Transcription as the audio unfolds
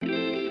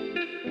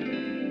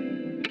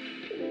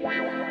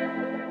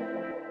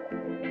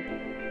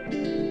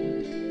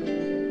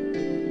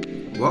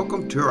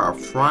Welcome to our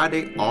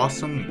Friday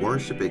Awesome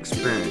Worship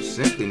Experience,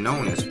 simply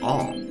known as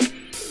ALL.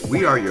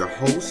 We are your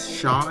hosts,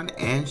 Sean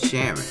and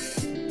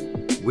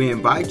Sharon. We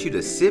invite you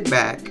to sit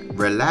back,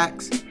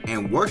 relax,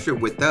 and worship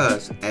with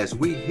us as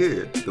we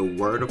hear the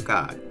Word of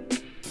God.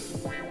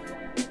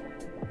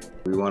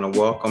 We want to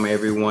welcome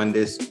everyone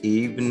this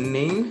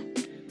evening.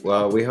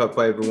 Well, we hope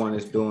everyone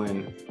is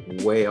doing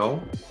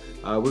well.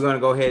 We're going to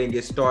go ahead and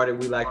get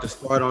started. We like to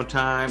start on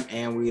time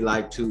and we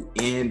like to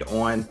end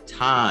on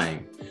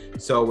time.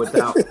 So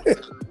without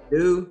further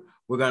ado,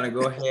 we're going to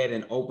go ahead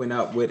and open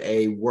up with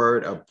a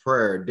word of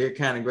prayer. Dear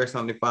kind and gracious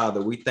Heavenly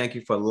Father, we thank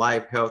you for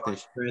life, health, and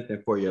strength,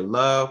 and for your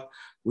love.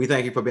 We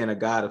thank you for being a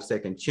God of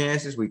second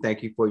chances. We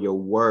thank you for your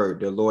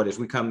word, dear Lord. As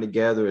we come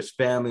together as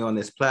family on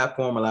this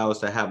platform, allow us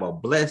to have a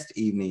blessed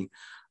evening,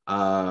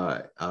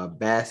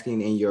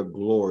 basking in your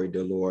glory,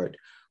 dear Lord.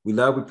 We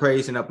love, we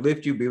praise, and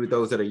uplift you. Be with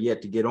those that are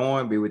yet to get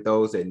on. Be with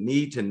those that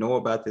need to know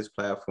about this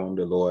platform,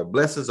 dear Lord.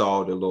 Bless us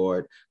all, dear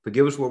Lord.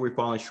 Forgive us where we're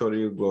falling short of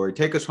your glory.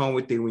 Take us home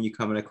with thee when you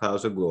come in the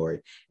clouds of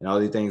glory. And all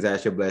these things, I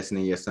ask your blessing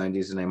in your son,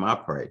 Jesus' name, I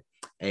pray.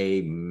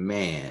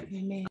 Amen.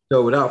 Amen.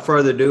 So without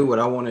further ado, what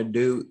I want to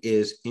do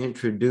is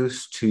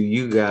introduce to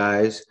you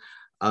guys,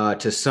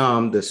 to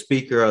some, the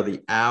speaker of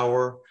the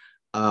hour.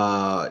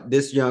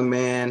 This young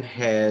man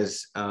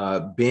has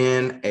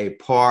been a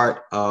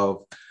part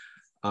of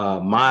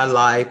my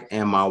life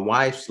and my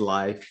wife's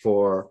life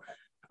for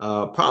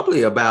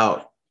probably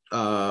about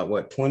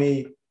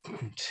 22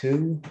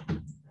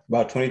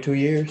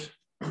 years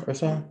or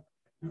so.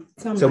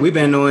 So we've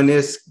been knowing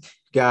this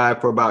guy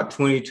for about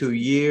 22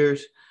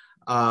 years.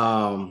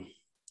 I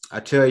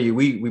tell you,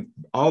 we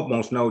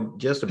almost know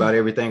just about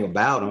everything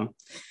about him.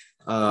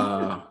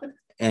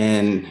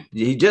 And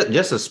he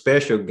just a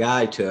special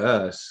guy to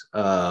us.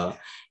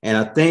 And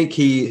I think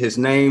his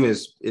name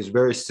is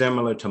very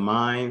similar to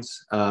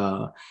mine's.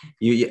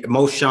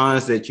 Most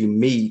Seans that you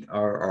meet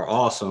are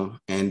awesome.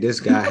 And this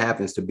guy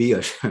happens to be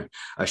a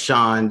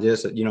Sean,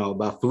 just,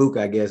 by fluke,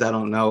 I guess. I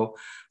don't know.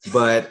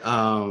 But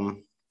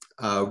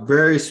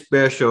very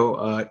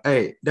special.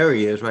 Hey, there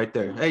he is right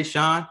there. Hey,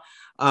 Sean,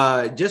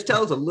 just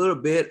tell us a little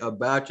bit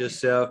about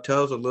yourself.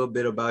 Tell us a little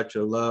bit about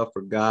your love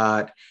for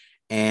God.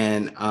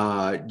 And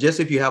just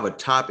if you have a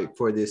topic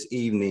for this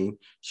evening,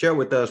 share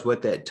with us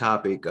what that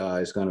topic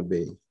is going to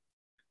be.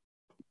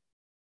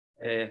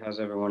 Hey, how's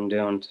everyone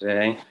doing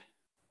today?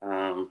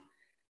 That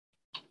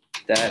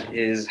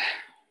is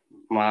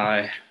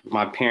my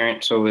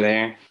parents over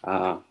there.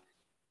 I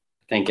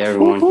think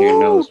everyone here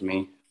knows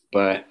me,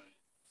 but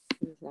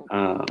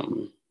I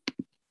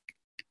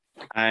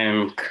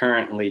am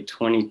currently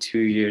 22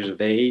 years of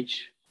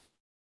age.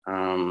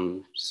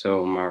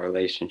 So my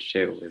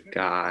relationship with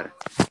God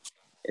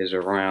is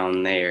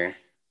around there.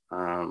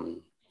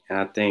 And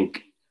I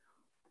think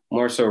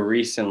more so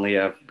recently,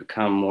 I've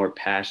become more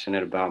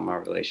passionate about my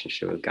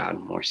relationship with God,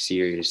 more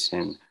serious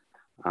in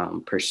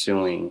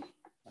pursuing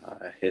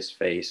his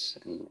face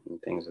and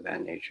things of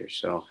that nature.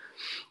 So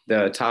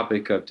the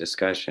topic of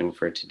discussion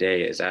for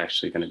today is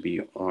actually going to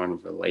be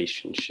on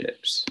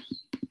relationships.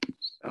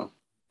 So,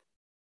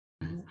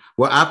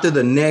 well, after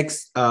the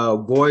next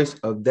voice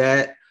of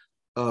that,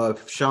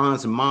 of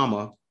Sean's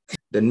mama,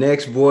 the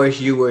next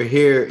voice you will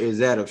hear is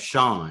that of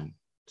Sean.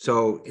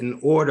 So in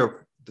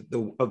order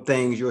of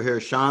things, you'll hear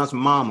Sean's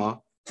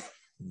mama,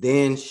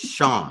 then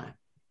Sean.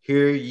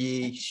 Hear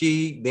ye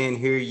she, then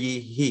hear ye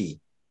he.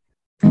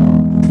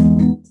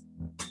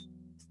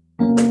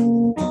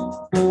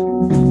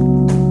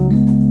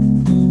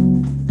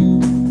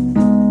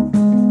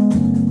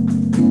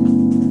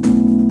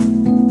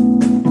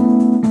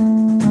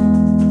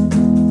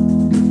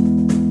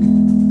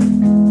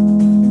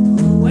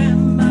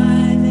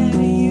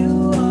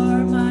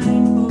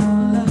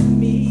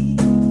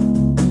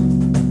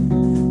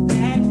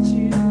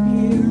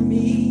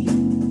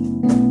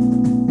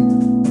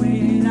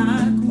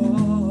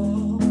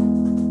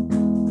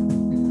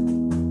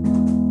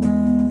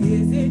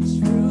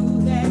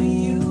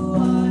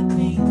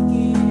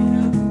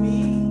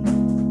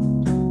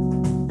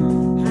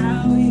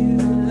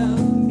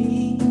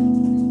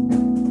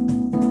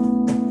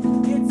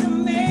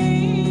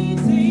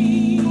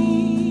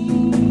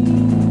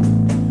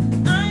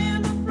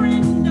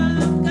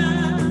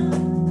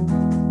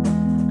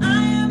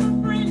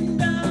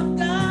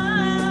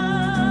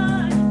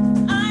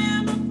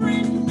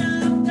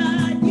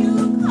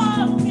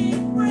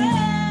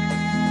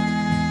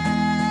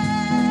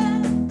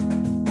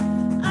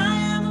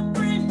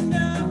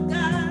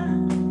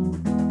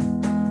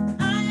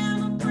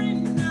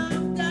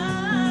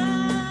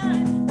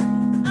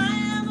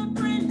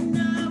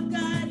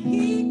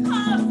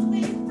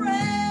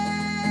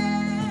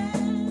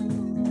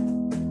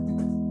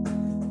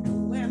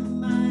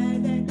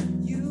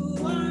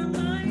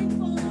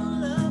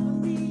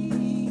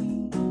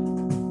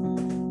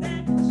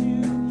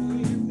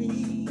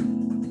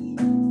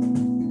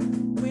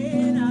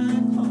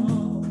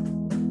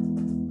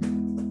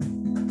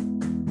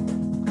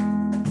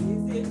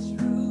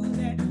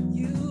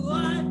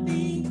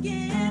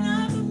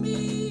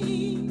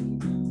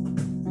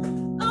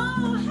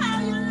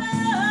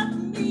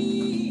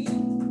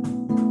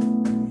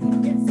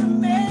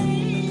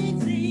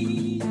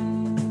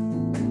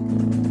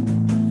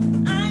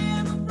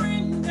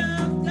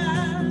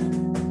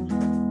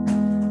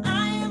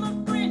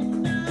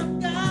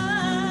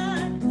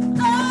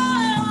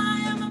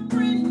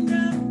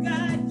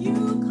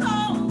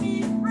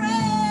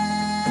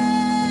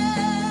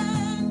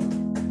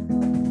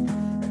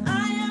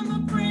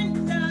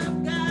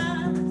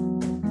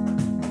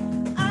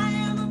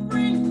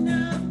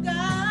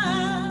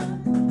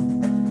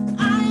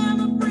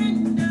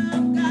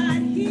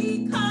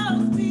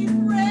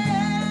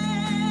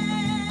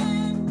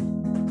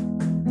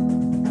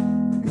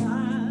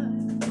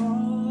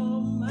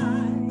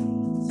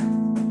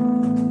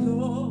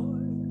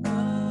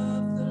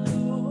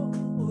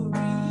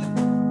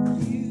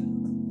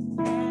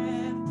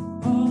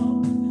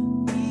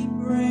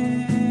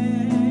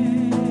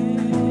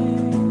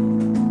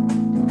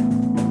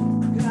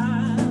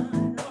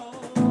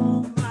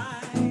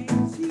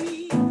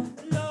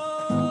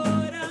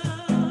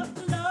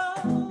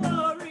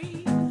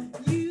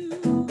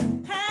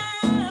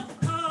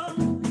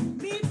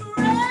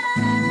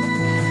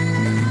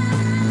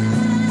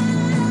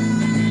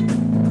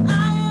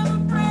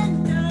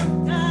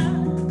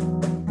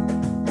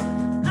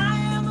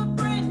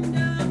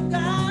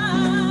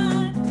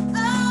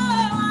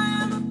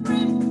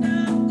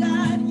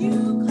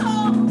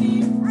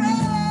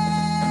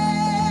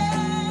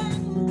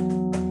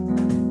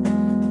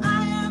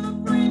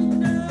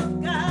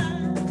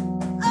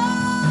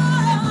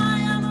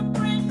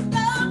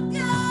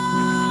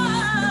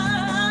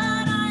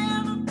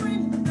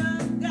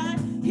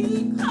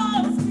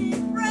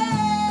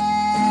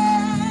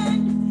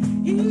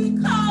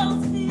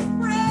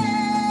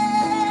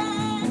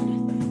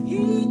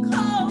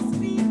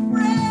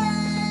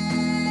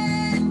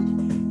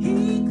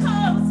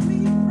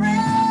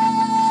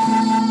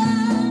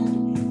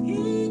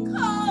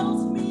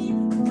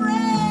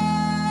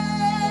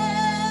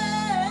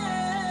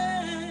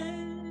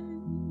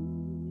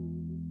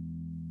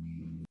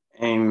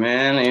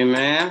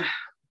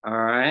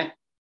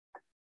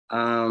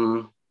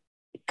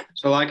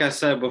 like I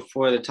said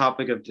before, the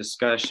topic of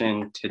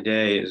discussion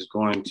today is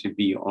going to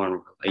be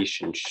on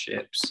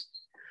relationships.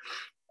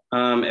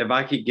 If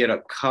I could get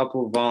a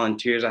couple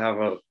volunteers, I have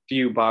a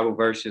few Bible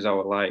verses I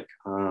would like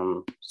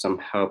some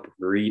help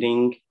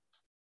reading.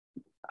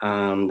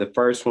 The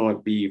first one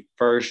would be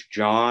 1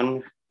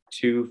 John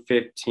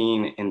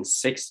 2:15 and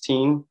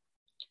 16.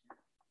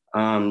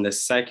 The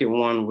second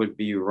one would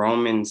be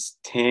Romans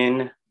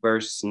 10,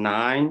 verse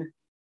 9.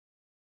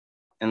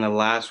 And the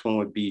last one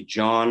would be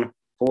John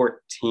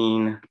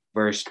 14,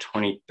 verse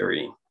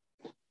 23.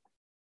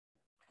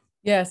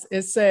 Yes,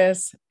 it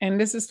says, and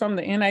this is from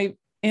the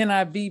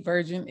NIV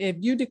version, if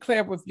you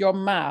declare with your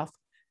mouth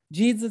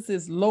Jesus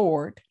is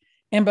Lord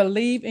and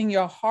believe in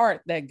your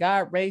heart that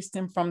God raised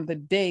him from the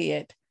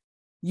dead,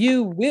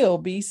 you will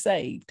be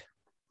saved.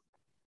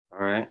 All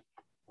right.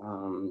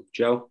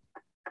 Joe?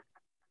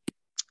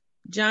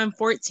 John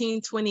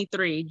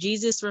 14:23,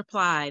 Jesus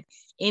replied,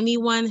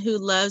 anyone who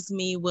loves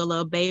me will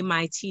obey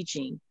my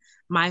teaching.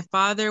 My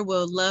Father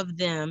will love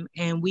them,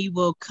 and we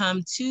will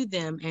come to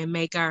them and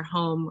make our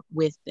home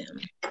with them.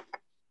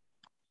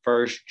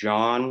 1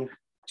 John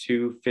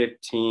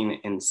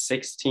 2:15 and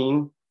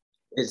 16.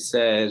 It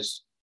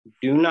says,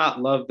 do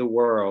not love the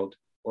world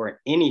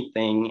or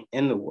anything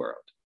in the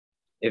world.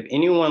 If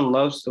anyone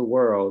loves the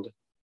world,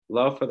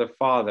 love for the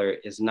Father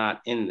is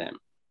not in them.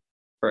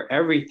 For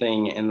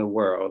everything in the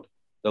world,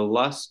 the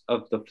lust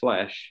of the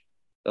flesh,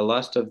 the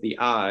lust of the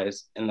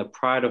eyes, and the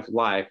pride of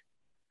life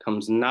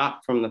comes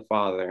not from the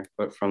Father,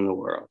 but from the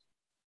world.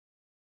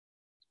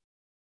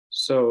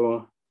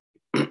 So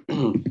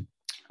I'm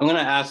going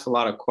to ask a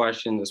lot of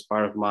questions as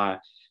part of my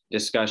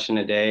discussion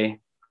today.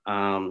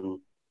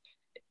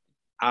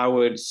 I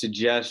would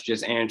suggest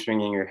just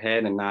answering in your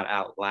head and not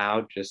out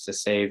loud, just to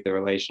save the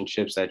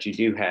relationships that you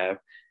do have.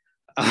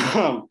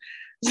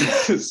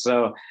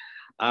 So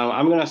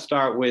I'm going to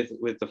start with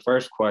the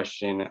first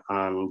question,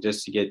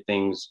 just to get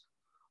things,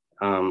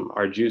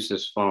 our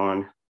juices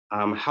flowing.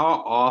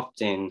 How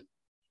often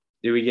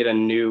do we get a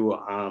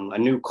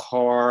new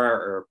car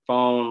or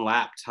phone,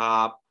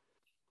 laptop,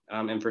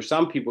 and for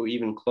some people,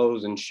 even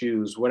clothes and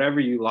shoes, whatever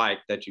you like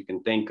that you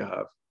can think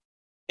of,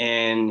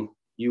 and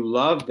you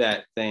love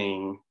that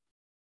thing,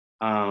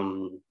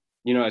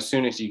 as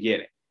soon as you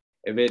get it.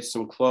 If it's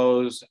some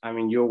clothes, I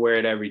mean, you'll wear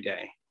it every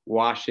day.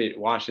 Wash it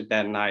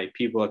that night.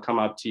 People will come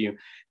up to you.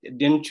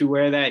 Didn't you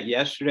wear that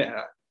yesterday?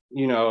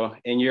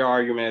 And your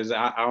argument is,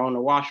 I own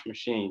a wash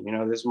machine.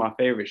 This is my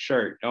favorite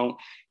shirt. Don't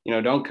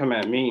come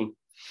at me.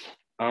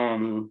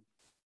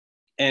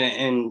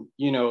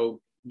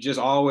 Just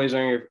always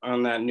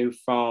on that new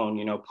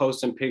phone,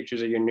 posting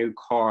pictures of your new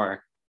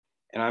car.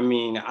 And I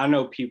mean, I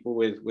know people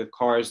with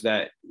cars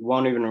that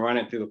won't even run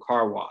it through the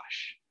car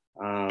wash.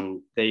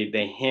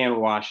 They hand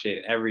wash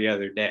it every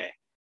other day.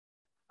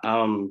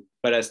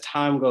 But as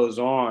time goes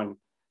on,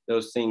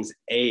 those things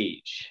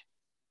age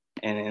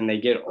and they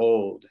get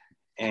old.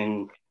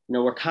 And,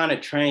 we're kind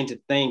of trained to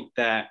think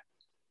that,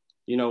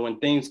 when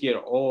things get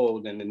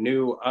old and the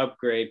new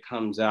upgrade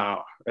comes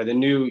out, or the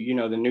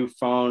new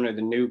phone or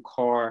the new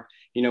car,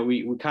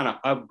 we kind of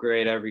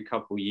upgrade every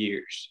couple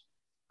years,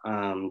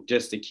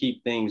 just to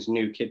keep things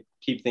new,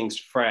 keep things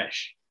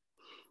fresh.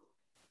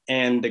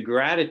 And the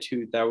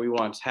gratitude that we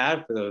once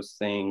had for those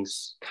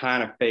things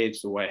kind of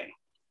fades away.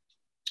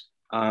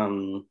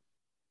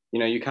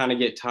 You kind of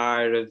get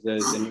tired of the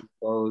new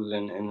clothes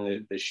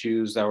and the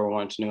shoes that were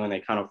once new, and they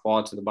kind of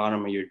fall to the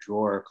bottom of your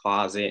drawer or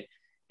closet.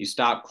 You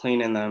stop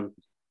cleaning them.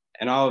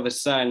 And all of a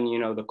sudden,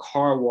 the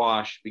car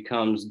wash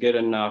becomes good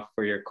enough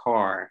for your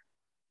car.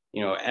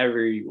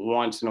 Every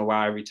once in a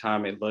while, every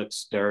time it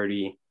looks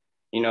dirty,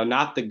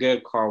 not the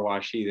good car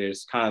wash either.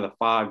 It's kind of the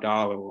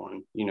 $5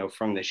 one,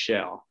 from the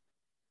Shell,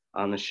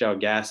 on the Shell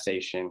gas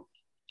station.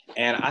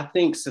 And I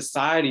think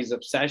society's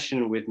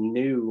obsession with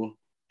new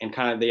and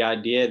kind of the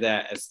idea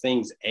that as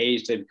things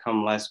age, they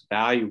become less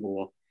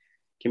valuable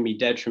can be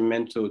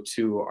detrimental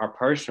to our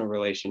personal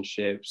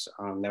relationships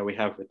that we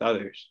have with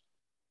others.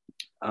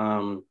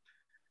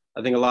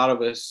 I think a lot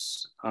of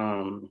us,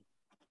 I'm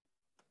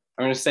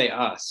going to say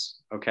us,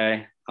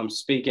 okay? I'm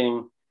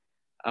speaking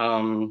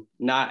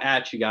not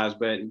at you guys,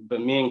 but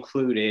me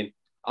included.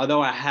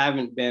 Although I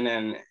haven't been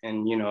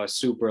in a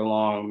super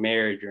long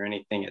marriage or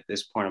anything at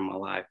this point in my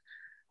life,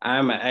 I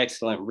am an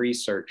excellent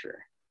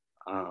researcher.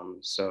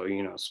 So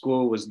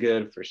school was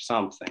good for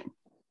something.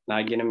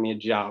 Not getting me a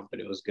job, but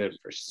it was good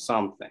for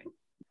something.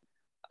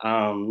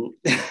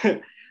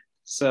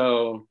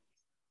 So,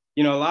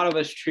 a lot of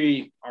us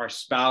treat our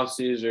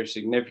spouses or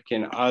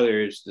significant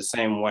others the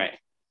same way.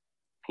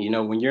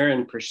 When you're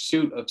in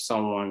pursuit of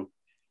someone,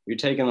 you're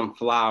taking them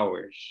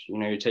flowers,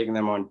 you're taking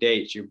them on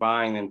dates, you're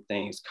buying them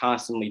things,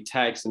 constantly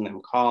texting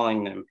them,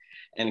 calling them,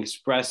 and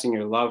expressing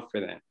your love for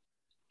them.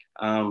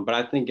 But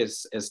I think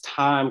as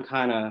time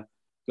kind of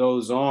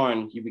goes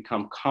on, you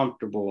become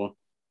comfortable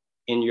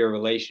in your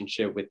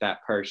relationship with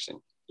that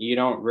person. You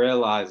don't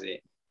realize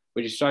it,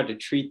 but you start to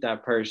treat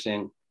that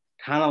person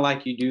kind of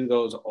like you do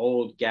those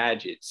old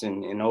gadgets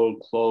and old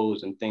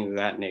clothes and things of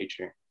that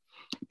nature.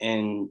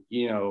 And,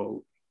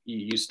 you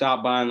you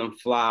stop buying them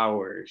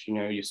flowers,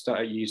 you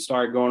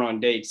start going on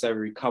dates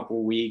every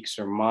couple weeks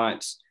or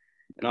months.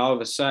 And all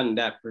of a sudden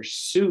that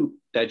pursuit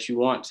that you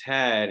once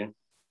had,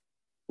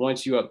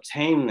 once you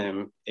obtain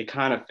them, it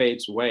kind of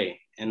fades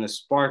away. And the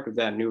spark of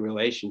that new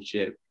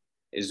relationship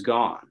is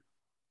gone.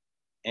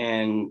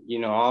 And,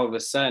 all of a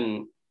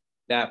sudden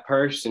that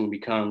person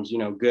becomes,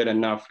 good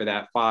enough for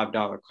that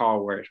 $5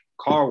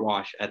 car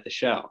wash at the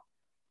Shell.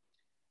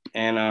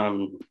 And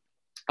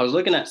I was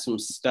looking at some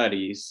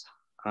studies.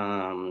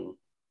 I'm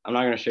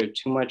not going to share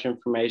too much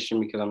information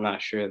because I'm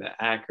not sure the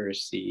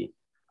accuracy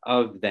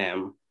of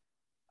them.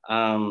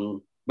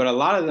 But a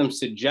lot of them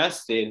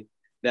suggested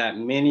that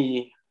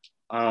many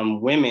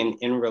women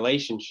in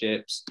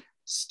relationships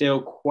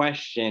still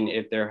question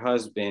if their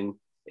husband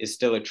is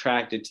still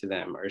attracted to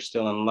them or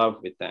still in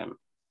love with them,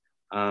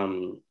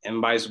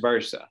 and vice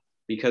versa,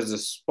 because the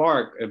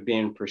spark of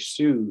being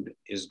pursued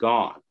is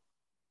gone.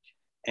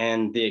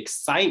 And the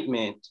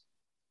excitement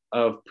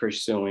of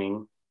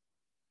pursuing,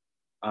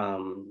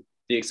 and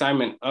the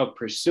excitement of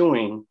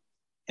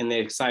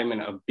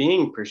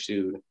being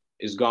pursued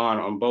is gone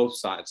on both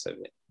sides of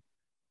it.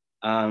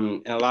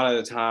 And a lot of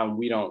the time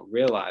we don't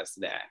realize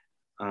that.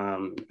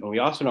 And we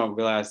also don't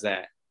realize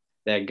that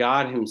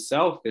God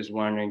himself is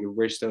wondering if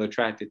we're still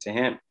attracted to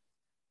him.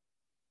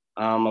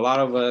 A lot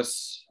of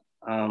us,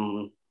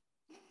 when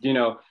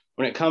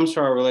it comes to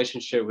our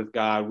relationship with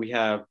God, we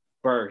have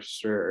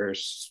bursts or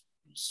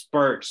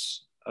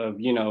spurts of,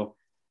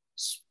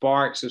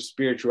 sparks of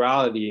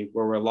spirituality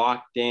where we're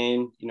locked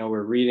in,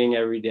 we're reading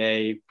every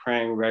day,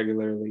 praying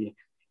regularly,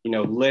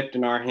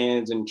 lifting our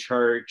hands in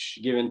church,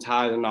 giving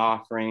tithes and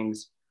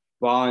offerings,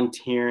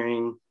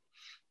 volunteering,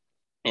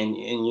 and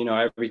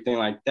everything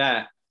like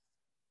that.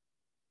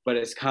 But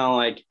it's kind of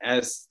like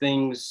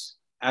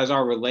as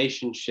our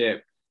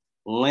relationship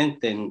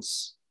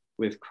lengthens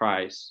with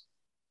Christ,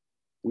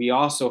 we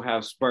also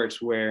have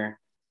spurts where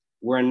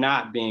we're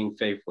not being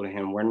faithful to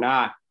him. We're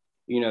not,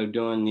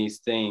 doing these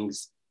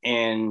things,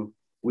 and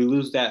we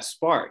lose that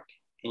spark.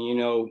 And,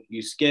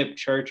 you skip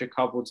church a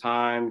couple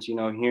times,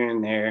 here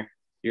and there.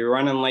 You're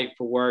running late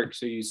for work,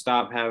 so you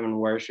stop having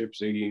worship.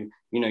 So you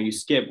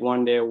skip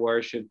one day of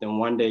worship, then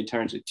one day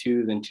turns to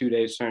 2, then 2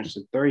 days turns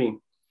to 3.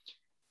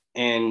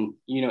 And,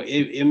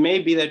 it may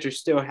be that you're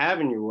still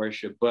having your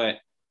worship, but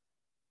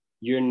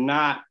you're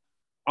not,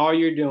 all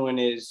you're doing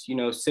is,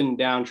 sitting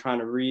down trying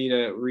to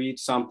read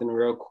something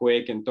real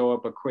quick and throw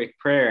up a quick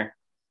prayer,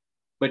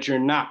 but you're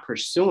not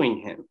pursuing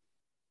him.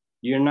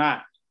 You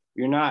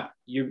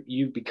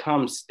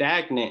become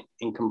stagnant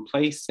and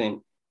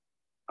complacent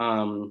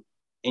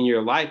in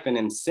your life and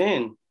in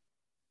sin,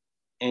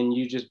 and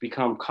you just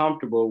become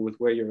comfortable with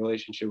where your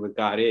relationship with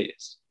God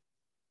is.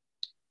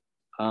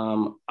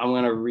 I'm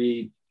going to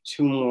read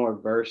 2 more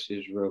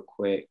verses real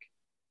quick.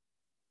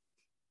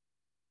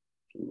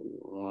 Give me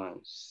 1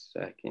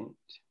 second.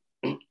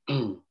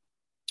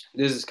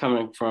 This is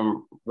coming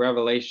from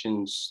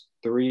Revelations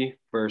 3,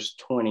 verse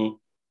 20,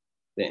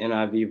 the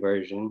NIV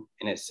version,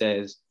 and it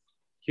says,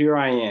 "Here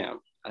I am.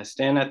 I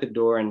stand at the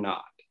door and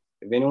knock.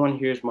 If anyone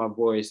hears my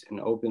voice and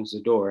opens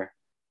the door,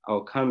 I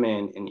will come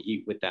in and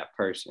eat with that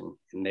person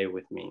and they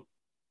with me."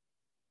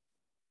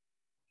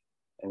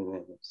 And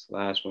then this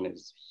last one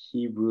is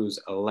Hebrews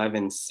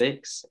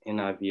 11:6,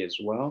 NIV as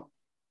well.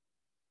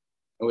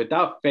 "And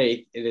without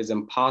faith, it is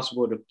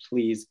impossible to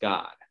please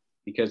God,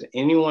 because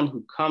anyone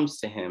who comes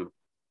to him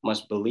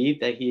must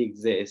believe that he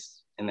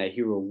exists and that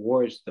he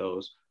rewards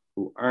those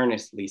who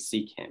earnestly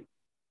seek him."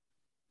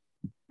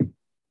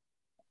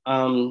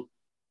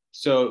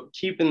 So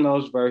keeping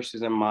those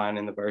verses in mind,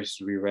 and the verses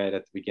we read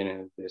at the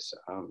beginning of this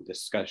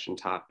discussion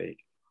topic,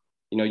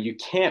 you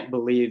can't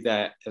believe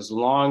that as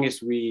long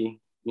as we,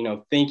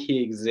 think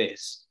he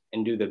exists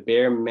and do the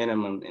bare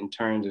minimum in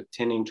terms of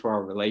tending to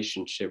our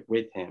relationship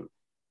with him,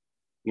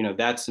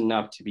 that's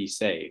enough to be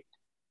saved.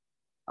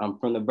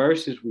 From the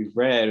verses we've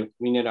read,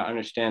 we need to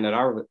understand that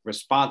our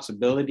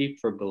responsibility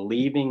for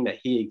believing that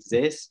he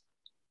exists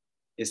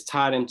is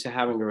tied into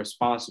having a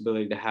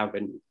responsibility to have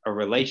a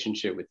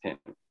relationship with him,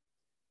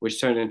 which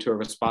turned into a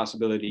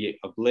responsibility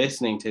of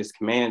listening to his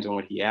commands and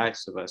what he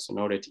asks of us in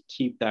order to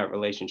keep that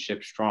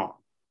relationship strong.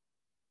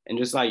 And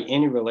just like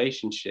any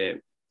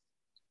relationship,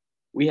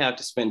 we have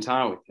to spend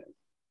time with him.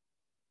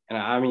 And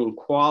I mean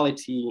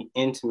quality,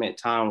 intimate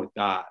time with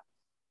God.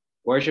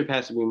 Worship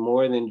has to be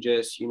more than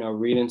just,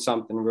 reading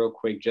something real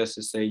quick just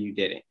to say you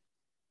did it.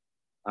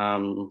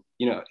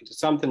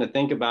 Something to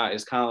think about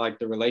is kind of like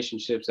the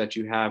relationships that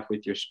you have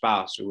with your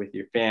spouse or with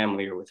your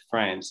family or with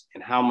friends,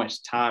 and how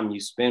much time you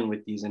spend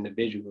with these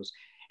individuals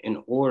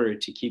in order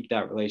to keep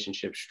that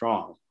relationship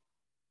strong.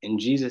 And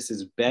Jesus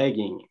is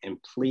begging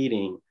and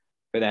pleading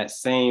for that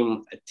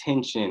same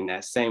attention,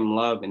 that same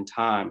love and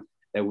time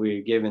that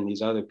we're giving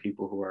these other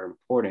people who are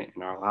important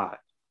in our lives.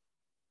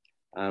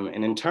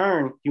 And in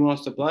turn, he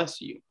wants to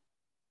bless you.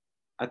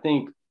 I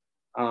think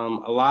a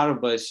lot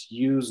of us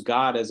use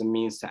God as a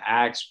means to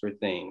ask for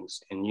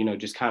things and,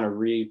 just kind of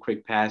read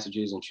quick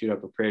passages and shoot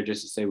up a prayer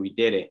just to say we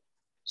did it,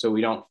 so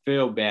we don't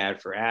feel bad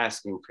for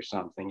asking for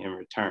something in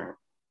return.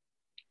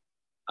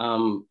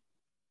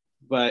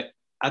 But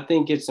I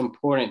think it's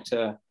important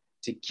to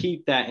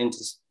keep that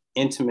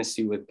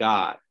intimacy with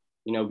God,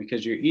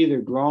 because you're either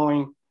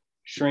growing,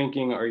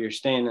 shrinking, or you're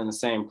staying in the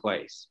same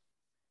place.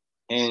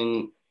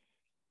 And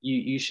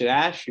you should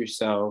ask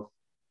yourself,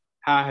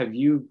 how have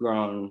you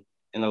grown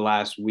in the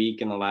last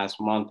week, in the last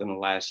month, in the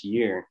last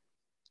year?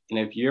 And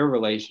if your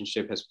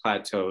relationship has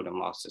plateaued and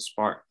lost its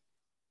spark.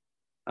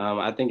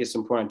 I think it's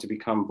important to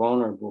become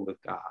vulnerable with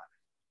God,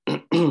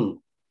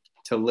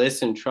 to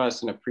listen,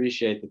 trust, and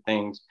appreciate the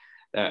things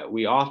that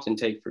we often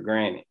take for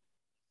granted.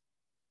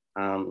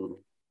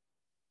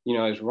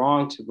 It's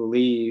wrong to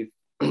believe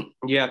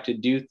you have to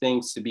do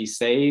things to be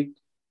saved,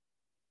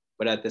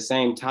 but at the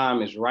same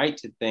time, it's right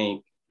to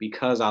think,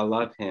 because I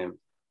love him,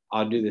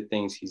 I'll do the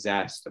things he's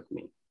asked of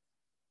me.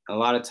 A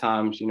lot of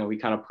times, we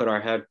kind of put our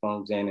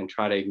headphones in and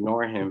try to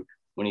ignore him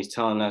when he's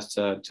telling us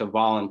to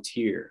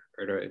volunteer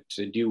or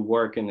to do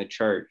work in the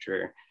church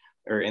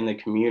or in the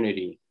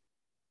community.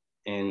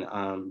 And,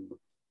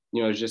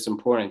 it's just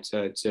important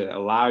to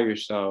allow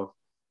yourself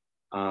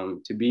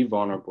to be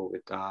vulnerable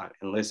with God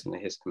and listen to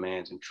his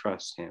commands and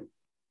trust him,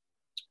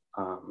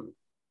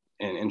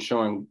 and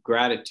showing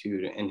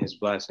gratitude in his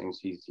blessings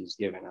he's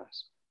given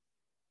us.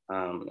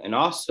 And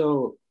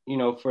also,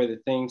 for the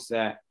things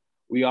that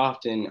we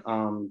often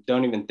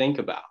don't even think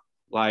about.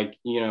 Like,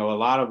 a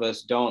lot of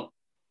us don't,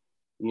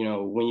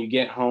 when you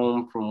get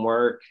home from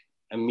work,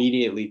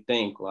 immediately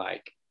think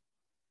like,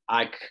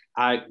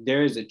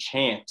 there is a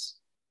chance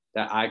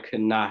that I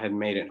could not have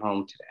made it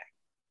home today.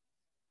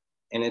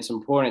 And it's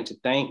important to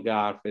thank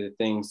God for the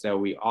things that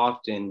we've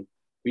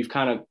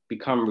kind of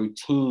become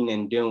routine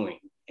in doing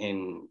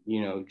and,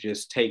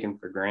 just taken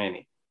for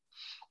granted.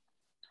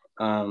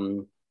 I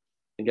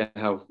think I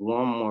have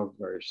one more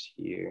verse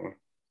here.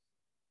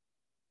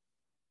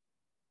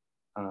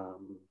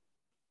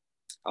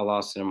 I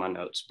lost it in my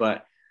notes,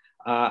 but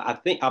I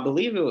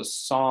believe it was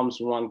Psalms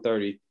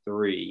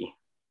 133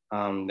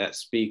 that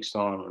speaks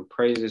on when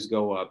praises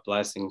go up,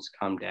 blessings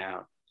come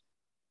down.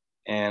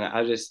 And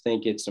I just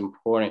think it's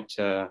important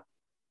to,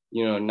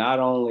 not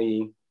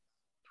only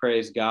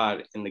praise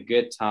God in the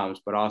good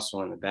times, but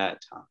also in the bad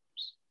times.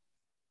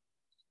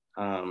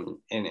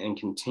 And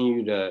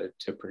continue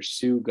to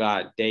pursue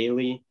God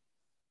daily.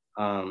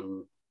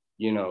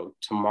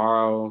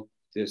 Tomorrow,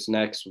 this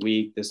next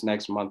week, this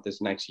next month,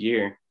 this next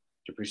year,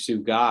 to pursue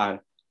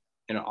God,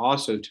 and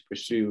also to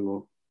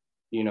pursue,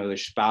 the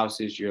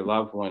spouses, your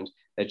loved ones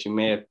that you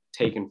may have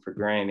taken for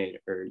granted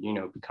or,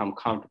 become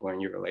comfortable in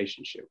your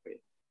relationship with.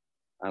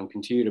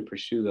 Continue to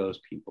pursue those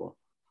people.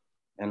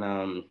 And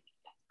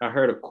I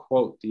heard a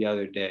quote the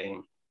other day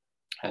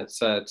that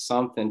said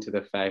something to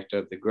the fact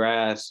of the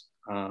grass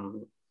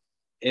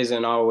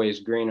isn't always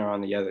greener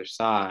on the other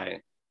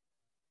side.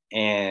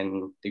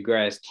 And the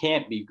grass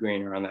can't be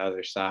greener on the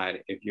other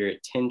side if your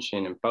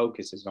attention and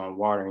focus is on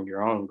watering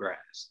your own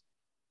grass.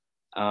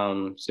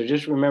 So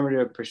just remember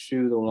to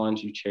pursue the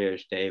ones you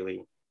cherish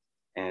daily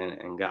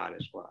and God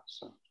as well.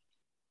 So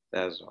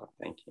that's all.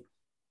 Thank you.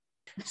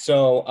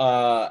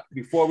 So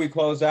before we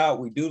close out,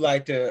 we do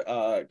like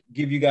to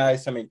give you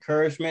guys some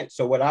encouragement.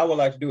 So what I would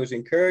like to do is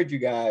encourage you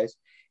guys,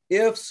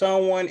 if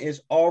someone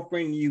is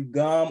offering you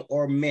gum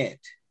or mint,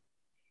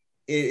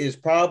 it is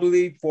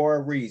probably for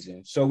a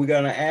reason. So we're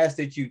going to ask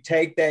that you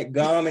take that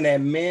gum and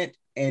that mint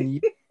and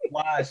use it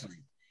wisely.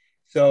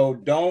 So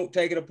don't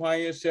take it upon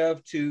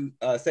yourself to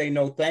say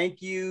no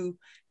thank you,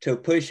 to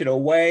push it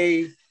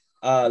away.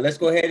 Let's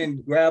go ahead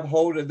and grab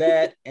hold of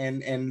that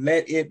and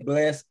let it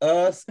bless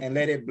us and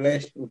let it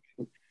bless you.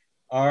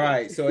 All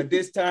right. So at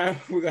this time,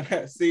 we're going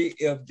to see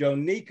if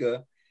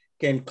Jonika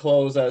can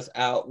close us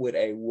out with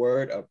a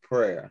word of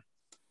prayer.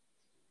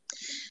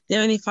 Dear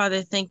Heavenly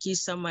Father, thank you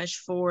so much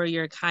for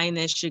your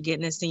kindness, your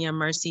goodness, and your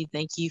mercy.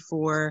 Thank you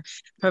for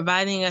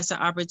providing us an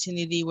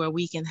opportunity where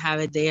we can have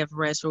a day of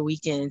rest, where we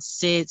can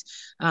sit,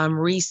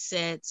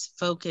 reset,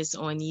 focus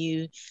on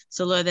you.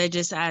 So Lord, I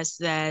just ask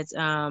that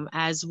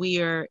as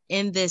we are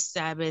in this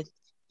Sabbath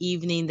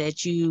evening,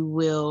 that you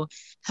will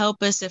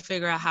help us to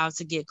figure out how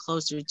to get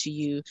closer to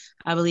you.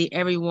 I believe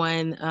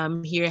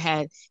everyone here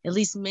had at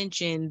least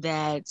mentioned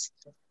that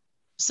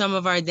some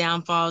of our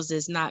downfalls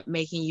is not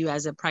making you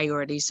as a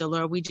priority. So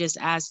Lord, we just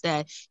ask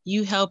that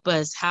you help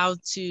us how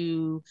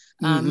to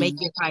make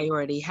your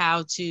priority,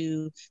 how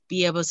to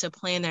be able to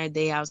plan our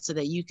day out so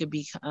that you could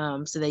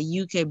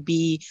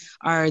be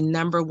our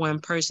number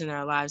one person in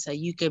our lives, so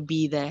you could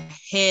be the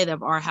head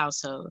of our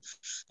household.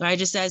 Lord, I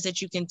just ask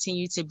that you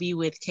continue to be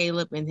with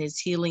Caleb and his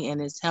healing and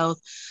his health,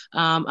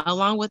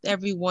 along with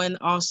everyone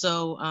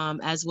also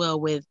as well,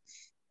 with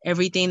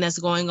everything that's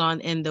going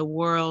on in the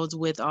world,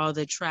 with all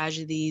the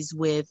tragedies,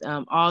 with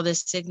all the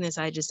sickness.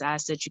 I just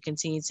ask that you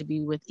continue to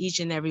be with each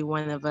and every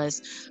one of us,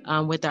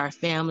 with our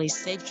families,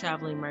 safe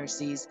traveling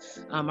mercies,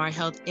 our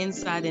health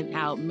inside and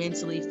out,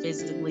 mentally,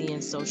 physically,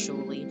 and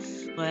socially.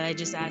 But I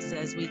just ask that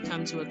as we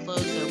come to a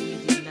close, that we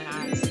do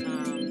not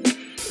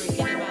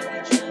forget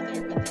about each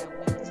other, but that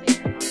we will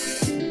take an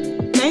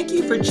opportunity. Thank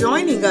you for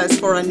joining us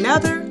for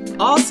another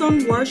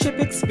awesome worship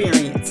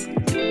experience.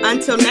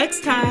 Until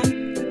next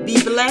time,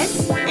 be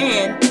blessed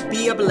and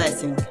be a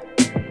blessing.